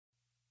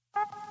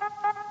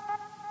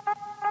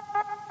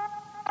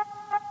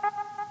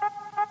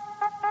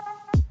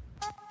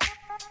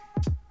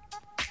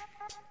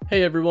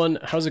Hey everyone,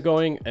 how's it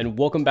going? And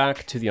welcome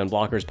back to the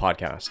Unblockers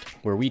podcast,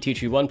 where we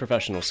teach you one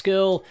professional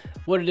skill,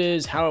 what it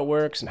is, how it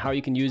works, and how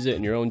you can use it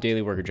in your own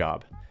daily work or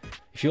job.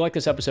 If you like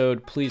this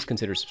episode, please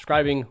consider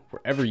subscribing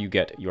wherever you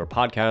get your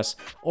podcasts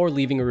or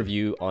leaving a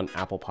review on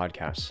Apple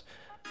Podcasts.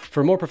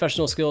 For more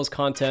professional skills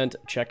content,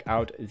 check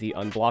out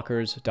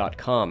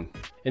theunblockers.com.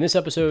 In this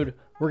episode,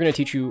 we're going to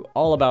teach you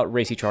all about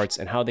RACI charts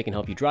and how they can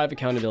help you drive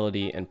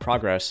accountability and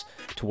progress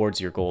towards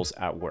your goals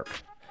at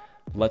work.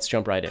 Let's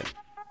jump right in.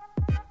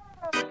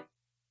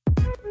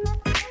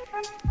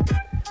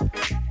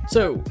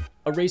 So,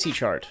 a RACI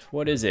chart,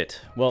 what is it?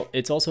 Well,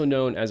 it's also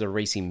known as a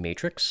RACI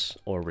matrix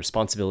or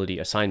responsibility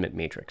assignment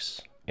matrix,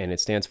 and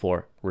it stands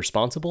for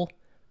responsible,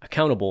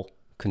 accountable,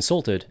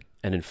 consulted,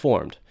 and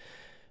informed.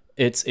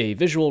 It's a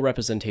visual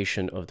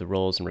representation of the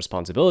roles and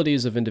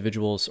responsibilities of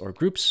individuals or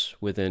groups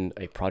within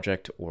a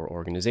project or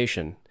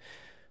organization.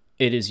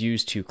 It is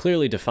used to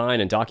clearly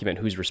define and document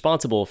who's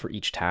responsible for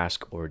each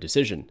task or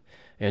decision,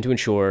 and to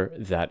ensure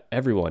that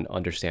everyone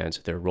understands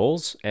their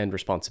roles and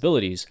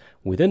responsibilities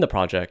within the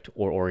project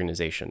or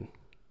organization.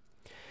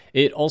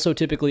 It also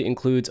typically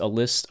includes a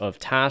list of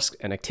tasks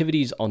and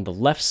activities on the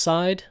left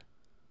side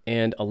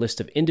and a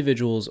list of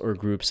individuals or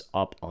groups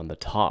up on the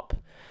top.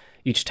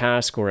 Each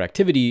task or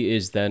activity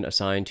is then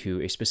assigned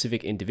to a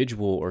specific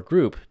individual or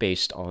group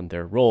based on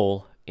their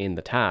role in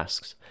the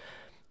tasks.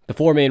 The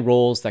four main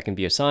roles that can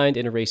be assigned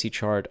in a RACI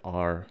chart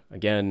are,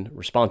 again,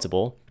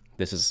 responsible.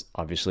 This is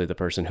obviously the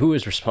person who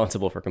is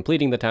responsible for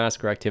completing the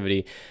task or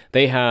activity.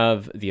 They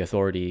have the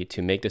authority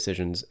to make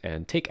decisions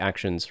and take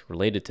actions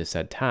related to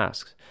said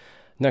tasks.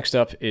 Next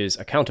up is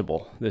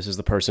accountable. This is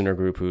the person or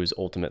group who's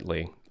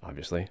ultimately,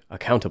 obviously,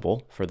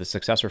 accountable for the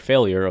success or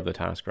failure of the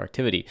task or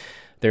activity.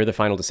 They're the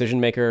final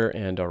decision maker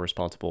and are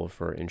responsible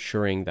for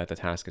ensuring that the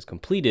task is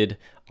completed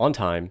on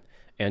time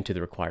and to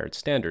the required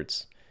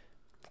standards.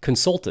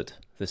 Consulted.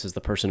 This is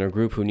the person or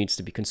group who needs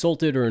to be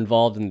consulted or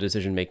involved in the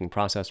decision-making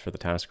process for the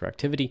task or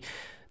activity.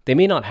 They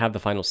may not have the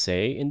final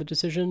say in the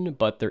decision,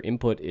 but their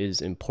input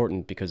is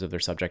important because of their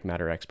subject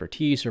matter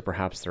expertise, or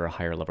perhaps they're a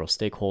higher level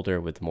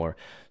stakeholder with more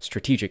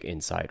strategic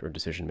insight or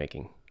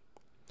decision-making.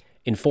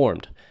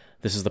 Informed.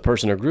 This is the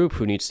person or group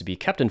who needs to be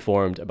kept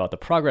informed about the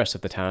progress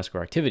of the task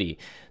or activity.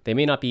 They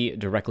may not be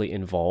directly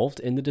involved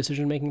in the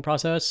decision-making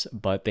process,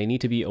 but they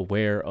need to be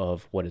aware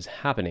of what is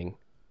happening.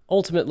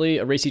 Ultimately,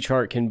 a RACI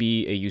chart can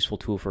be a useful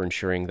tool for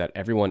ensuring that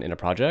everyone in a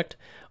project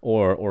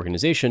or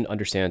organization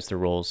understands their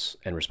roles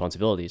and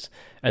responsibilities,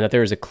 and that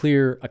there is a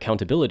clear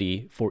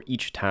accountability for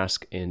each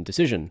task and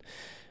decision.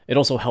 It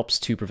also helps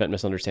to prevent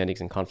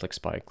misunderstandings and conflicts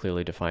by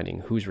clearly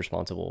defining who's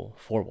responsible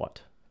for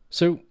what.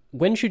 So,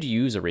 when should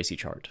you use a RACI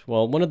chart?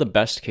 Well, one of the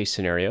best case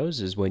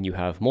scenarios is when you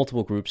have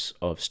multiple groups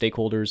of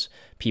stakeholders,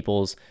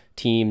 peoples,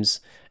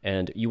 teams,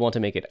 and you want to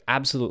make it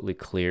absolutely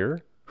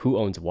clear who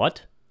owns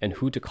what, and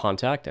who to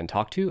contact and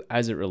talk to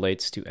as it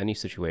relates to any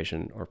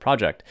situation or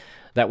project.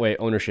 That way,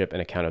 ownership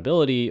and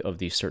accountability of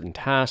these certain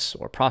tasks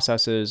or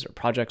processes or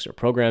projects or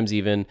programs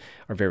even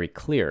are very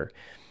clear.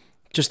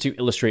 Just to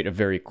illustrate a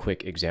very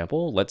quick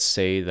example, let's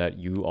say that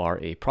you are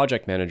a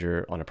project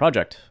manager on a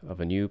project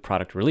of a new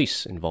product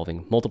release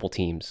involving multiple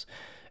teams,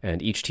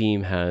 and each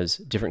team has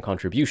different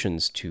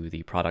contributions to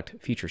the product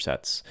feature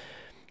sets.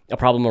 A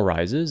problem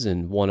arises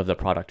in one of the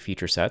product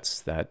feature sets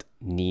that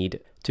need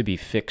to be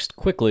fixed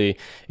quickly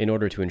in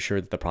order to ensure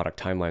that the product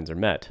timelines are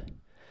met.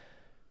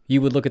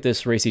 You would look at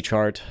this RACI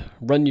chart,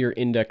 run your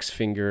index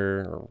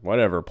finger or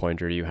whatever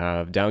pointer you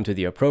have down to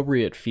the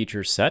appropriate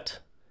feature set,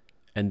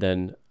 and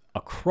then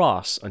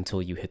across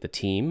until you hit the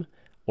team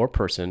or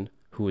person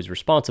who is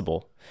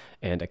responsible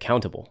and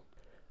accountable.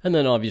 And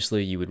then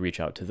obviously you would reach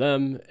out to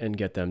them and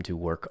get them to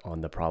work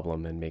on the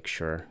problem and make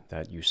sure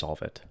that you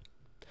solve it.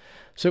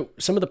 So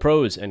some of the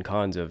pros and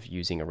cons of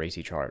using a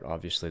RACI chart.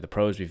 Obviously, the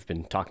pros we've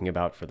been talking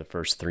about for the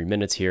first 3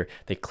 minutes here.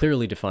 They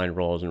clearly define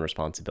roles and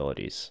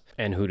responsibilities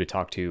and who to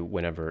talk to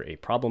whenever a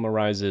problem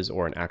arises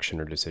or an action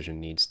or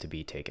decision needs to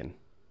be taken.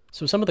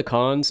 So some of the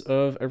cons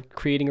of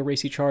creating a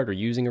RACI chart or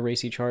using a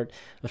RACI chart.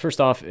 First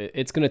off,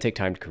 it's going to take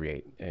time to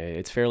create.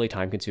 It's fairly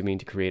time consuming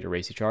to create a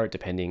RACI chart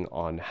depending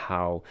on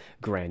how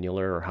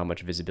granular or how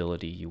much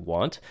visibility you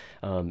want.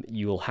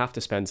 You will have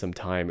to spend some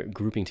time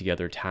grouping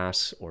together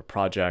tasks or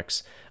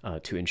projects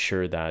to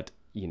ensure that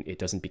it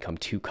doesn't become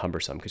too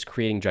cumbersome, because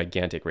creating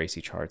gigantic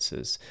RACI charts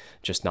is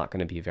just not going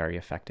to be very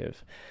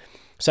effective.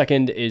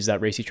 Second is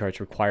that RACI charts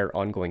require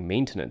ongoing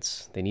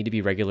maintenance. They need to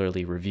be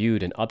regularly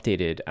reviewed and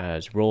updated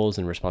as roles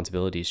and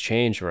responsibilities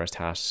change or as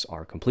tasks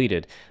are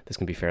completed. This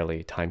can be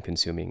fairly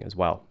time-consuming as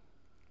well.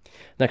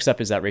 Next up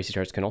is that RACI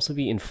charts can also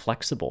be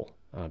inflexible.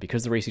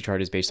 Because the RACI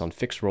chart is based on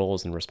fixed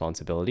roles and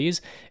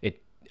responsibilities,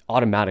 it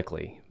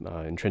automatically,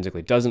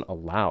 intrinsically doesn't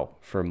allow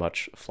for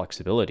much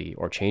flexibility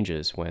or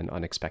changes when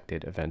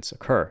unexpected events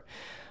occur.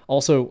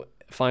 Also,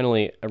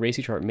 finally, a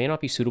RACI chart may not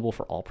be suitable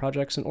for all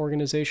projects and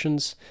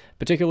organizations,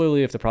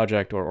 particularly if the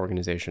project or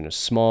organization is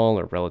small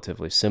or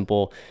relatively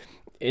simple.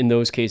 In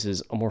those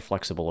cases, a more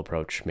flexible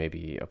approach may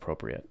be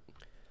appropriate.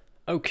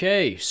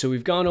 Okay, so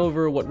we've gone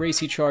over what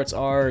RACI charts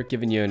are,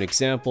 given you an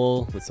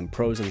example with some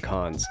pros and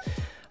cons.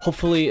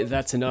 Hopefully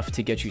that's enough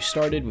to get you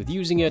started with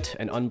using it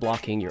and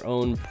unblocking your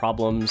own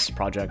problems,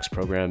 projects,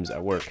 programs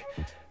at work.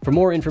 For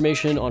more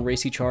information on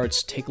RACI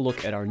charts, take a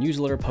look at our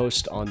newsletter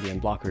post on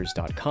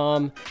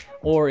theunblockers.com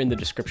or in the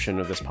description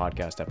of this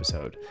podcast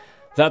episode.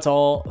 That's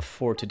all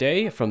for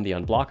today from The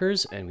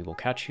Unblockers, and we will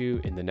catch you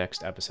in the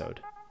next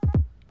episode.